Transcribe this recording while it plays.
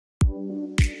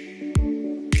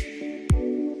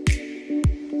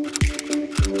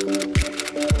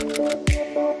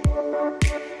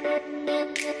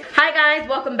guys,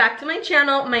 welcome back to my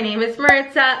channel. My name is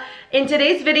Maritza. In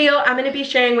today's video, I'm going to be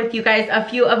sharing with you guys a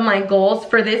few of my goals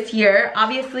for this year.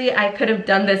 Obviously, I could have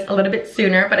done this a little bit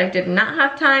sooner, but I did not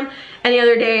have time any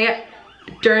other day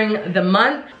during the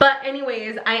month. But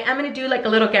anyways, I am going to do like a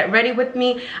little get ready with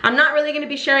me. I'm not really going to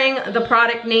be sharing the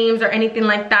product names or anything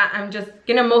like that. I'm just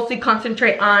going to mostly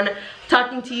concentrate on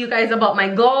talking to you guys about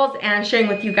my goals and sharing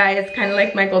with you guys kind of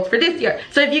like my goals for this year.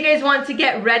 So if you guys want to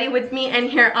get ready with me and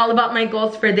hear all about my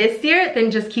goals for this year, then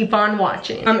just keep on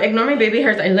watching. Ignore my baby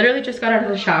hairs. I literally just got out of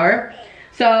the shower.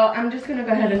 So I'm just gonna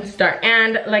go ahead and start.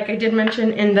 And like I did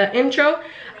mention in the intro,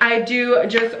 I do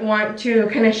just want to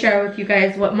kind of share with you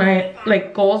guys what my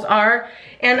goals are.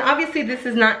 And obviously this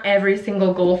is not every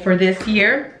single goal for this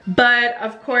year, but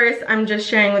of course I'm just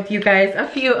sharing with you guys a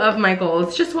few of my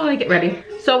goals just while I get ready.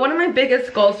 So one of my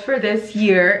biggest goals for this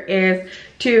year is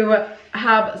to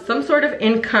have some sort of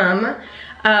income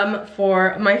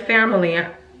for my family.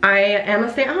 I am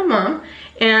a stay-at-home mom,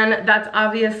 and that's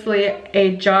obviously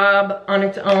a job on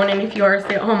its own, and if you are a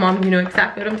stay-at-home mom, you know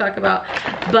exactly what I'm talking about.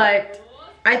 But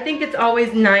I think it's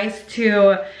always nice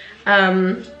to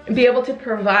be able to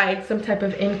provide some type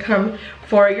of income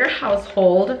for your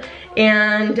household.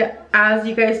 And as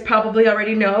you guys probably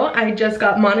already know, I just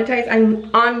got monetized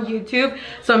on YouTube,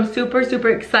 so I'm super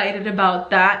excited about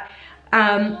that.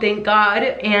 Thank God.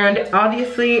 And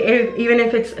obviously even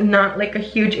if it's not like a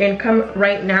huge income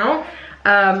right now,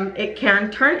 it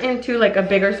can turn into like a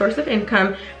bigger source of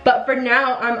income, but for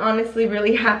now I'm honestly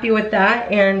really happy with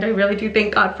that, and I really do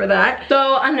thank God for that.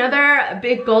 So another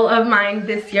big goal of mine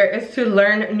this year is to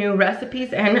learn new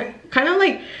recipes and kind of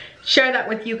like share that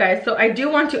with you guys. So I do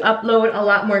want to upload a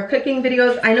lot more cooking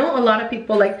videos. I know a lot of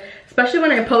people, like especially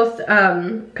when I post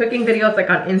cooking videos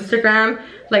like on Instagram,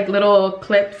 like little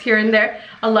clips here and there,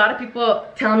 a lot of people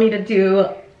tell me to do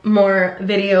more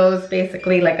videos,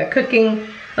 basically like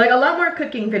a lot more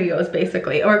cooking videos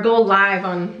basically, or go live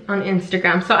on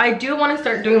Instagram. So I do want to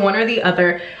start doing one or the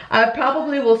other. I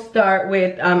probably will start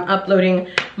with uploading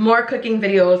more cooking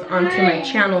videos onto my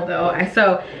channel though.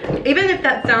 So even if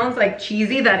that sounds like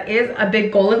cheesy, that is a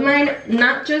big goal of mine,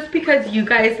 not just because you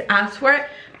guys asked for it,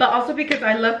 but also because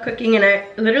I love cooking, and I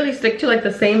literally stick to like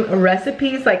the same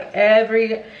recipes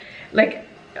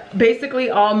basically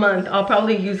all month. I'll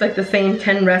probably use like the same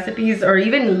 10 recipes or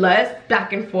even less,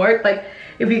 back and forth. Like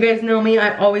if you guys know me,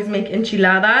 I always make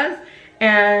enchiladas,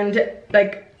 and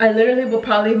like I literally will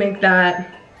probably make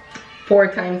that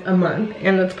 4 times a month,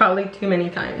 and that's probably too many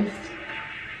times.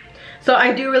 So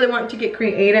I do really want to get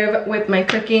creative with my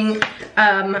cooking.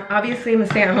 Obviously I'm a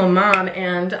stay-at-home mom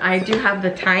and I do have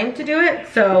the time to do it,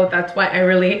 so that's why I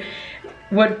really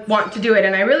would want to do it,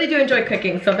 and I really do enjoy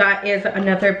cooking. So that is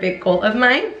another big goal of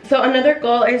mine. So another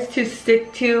goal is to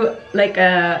stick to like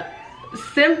a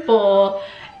simple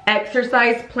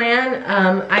exercise plan.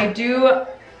 I do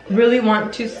really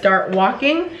want to start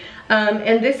walking,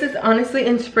 and this is honestly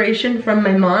inspiration from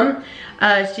my mom.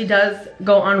 She does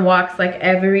go on walks like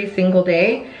every single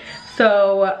day,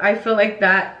 so I feel like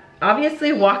that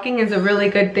obviously walking is a really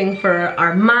good thing for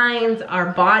our minds,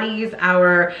 our bodies,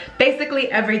 our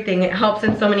basically everything. It helps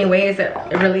in so many ways. It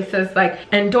releases like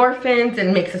endorphins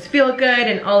and makes us feel good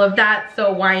and all of that,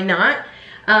 so why not?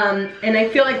 And I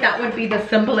feel like that would be the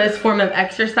simplest form of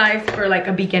exercise for like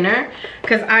a beginner,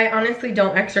 because I honestly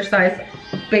don't exercise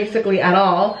basically at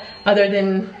all, other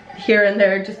than here and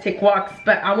there just take walks,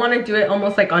 but I want to do it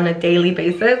almost like on a daily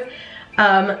basis.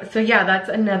 So yeah, that's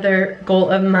another goal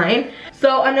of mine.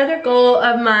 So another goal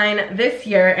of mine this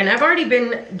year, and I've already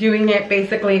been doing it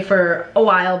basically for a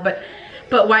while,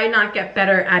 but why not get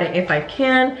better at it if I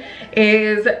can,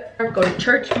 is go to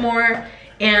church more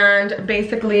and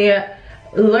basically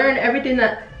learn everything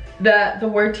that the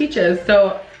word teaches.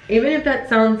 So even if that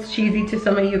sounds cheesy to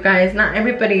some of you guys, not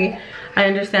everybody, I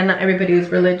understand not everybody is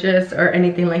religious or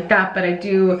anything like that, but I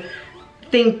do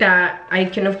think that I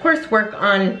can of course work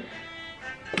on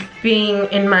being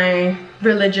in my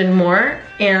religion more,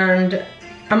 and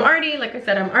I'm already, like I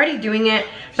said, I'm already doing it,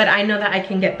 but I know that I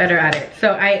can get better at it.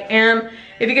 So I am,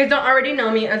 if you guys don't already know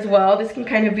me as well, this can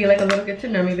kind of be like a little get to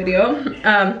know me video.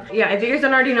 Yeah, if you guys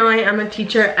don't already know, I am a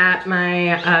teacher at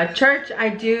my church. I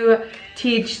do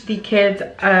teach the kids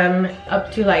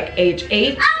up to like age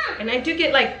 8, and I do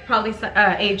get like probably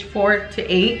age 4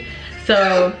 to 8,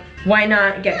 so why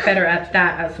not get better at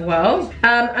that as well?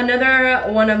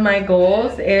 Another one of my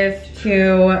goals is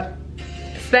to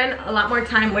spend a lot more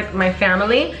time with my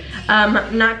family,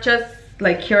 not just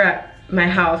like here at my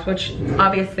house, which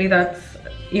obviously that's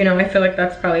you know, I feel like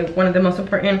that's probably one of the most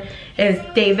important is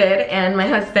David and my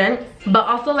husband, but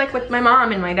also like with my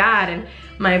mom and my dad and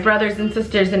my brothers and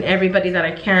sisters and everybody that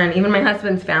I can, even my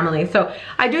husband's family. So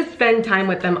I do spend time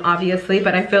with them obviously,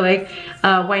 but I feel like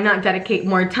why not dedicate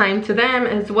more time to them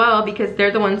as well, because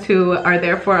they're the ones who are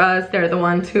there for us. They're the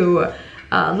ones who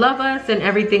love us and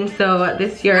everything. So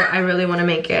this year I really want to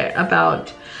make it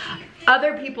about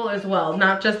other people as well,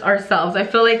 not just ourselves. I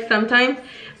feel like sometimes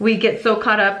we get so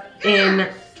caught up in,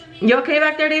 you okay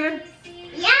back there, David?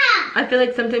 Yeah. I feel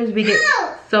like sometimes we get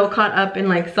so caught up in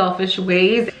like selfish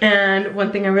ways, and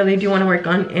one thing I really do want to work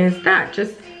on is that,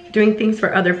 just doing things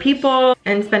for other people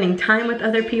and spending time with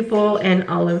other people and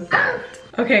all of that.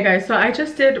 Okay guys, so I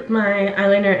just did my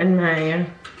eyeliner and my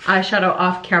eyeshadow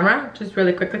off camera just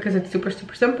really quickly because it's super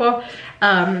simple,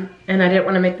 and I didn't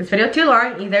want to make this video too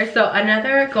long either. So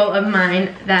another goal of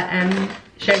mine that I'm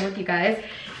sharing with you guys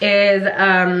is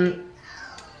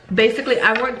basically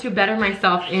I want to better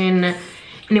myself in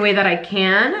any way that I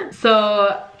can.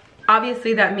 So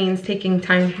obviously that means taking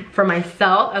time for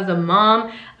myself as a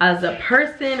mom, as a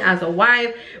person, as a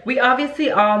wife. We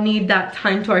obviously all need that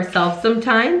time to ourselves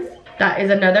sometimes. That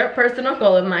is another personal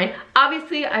goal of mine.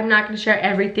 Obviously, I'm not going to share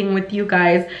everything with you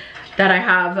guys that I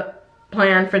have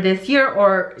planned for this year,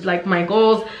 or like my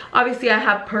goals. Obviously, I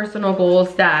have personal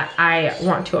goals that I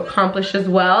want to accomplish as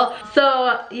well.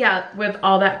 So yeah, with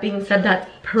all that being said, that's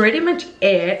pretty much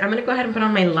it. I'm going to go ahead and put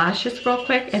on my lashes real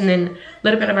quick, and then a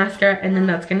little bit of mascara, and then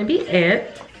that's going to be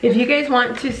it. If you guys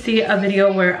want to see a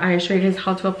video where I show you guys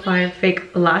how to apply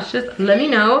fake lashes, let me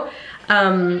know.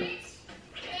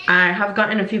 I have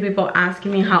gotten a few people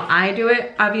asking me how I do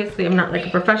it. Obviously, I'm not like a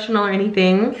professional or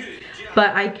anything,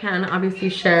 but I can obviously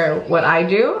share what I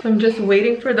do. So I'm just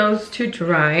waiting for those to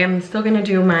dry. I'm still gonna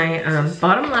do my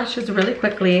bottom lashes really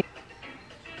quickly.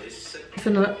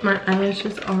 So now that my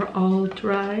eyelashes are all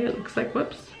dry, it looks like,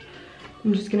 whoops.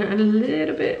 I'm just gonna add a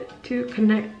little bit to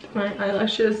connect my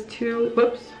eyelashes to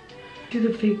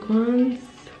the fake ones.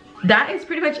 That is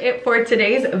pretty much it for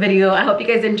today's video. I hope you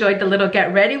guys enjoyed the little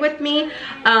get ready with me.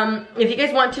 If you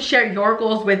guys want to share your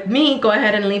goals with me, go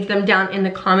ahead and leave them down in the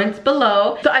comments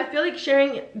below. So I feel like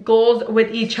sharing goals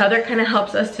with each other kind of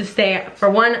helps us to stay,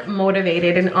 for one,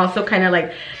 motivated, and also kind of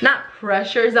like not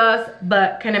pressures us,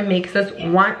 but kind of makes us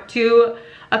want to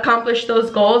accomplish those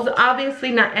goals.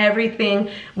 Obviously not everything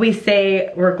we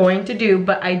say we're going to do,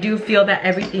 but I do feel that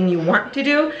everything you want to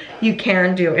do, you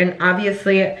can do. And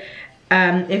obviously,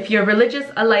 if you're religious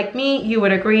like me, you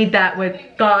would agree that with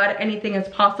God, anything is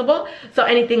possible. So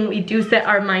anything we do set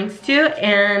our minds to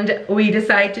and we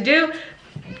decide to do,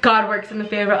 God works in the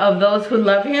favor of those who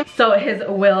love him. So his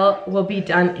will be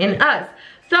done in us.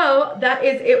 So that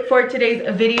is it for today's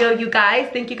video, you guys.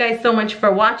 Thank you guys so much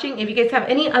for watching. If you guys have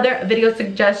any other video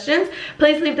suggestions,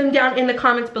 please leave them down in the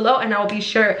comments below, and I will be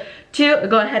sure to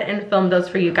go ahead and film those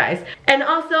for you guys. And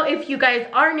also, if you guys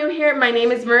are new here, my name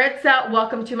is Maritza.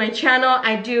 Welcome to my channel.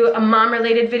 I do mom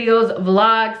related videos,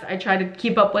 vlogs. I try to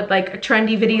keep up with like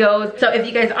trendy videos. So if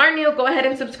you guys are new, go ahead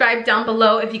and subscribe down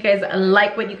below. If you guys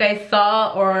like what you guys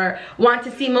saw or want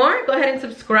to see more, go ahead and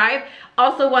subscribe.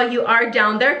 Also, while you are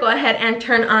down there, go ahead and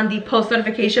turn on the post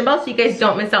notification bell so you guys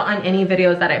don't miss out on any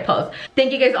videos that I post.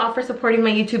 Thank you guys all for supporting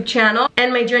my YouTube channel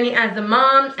and my journey as a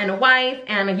mom and a wife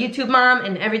and a YouTube mom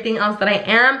and everything else that I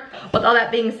am. With all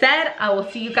that being said, I will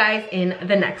see you guys in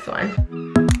the next one.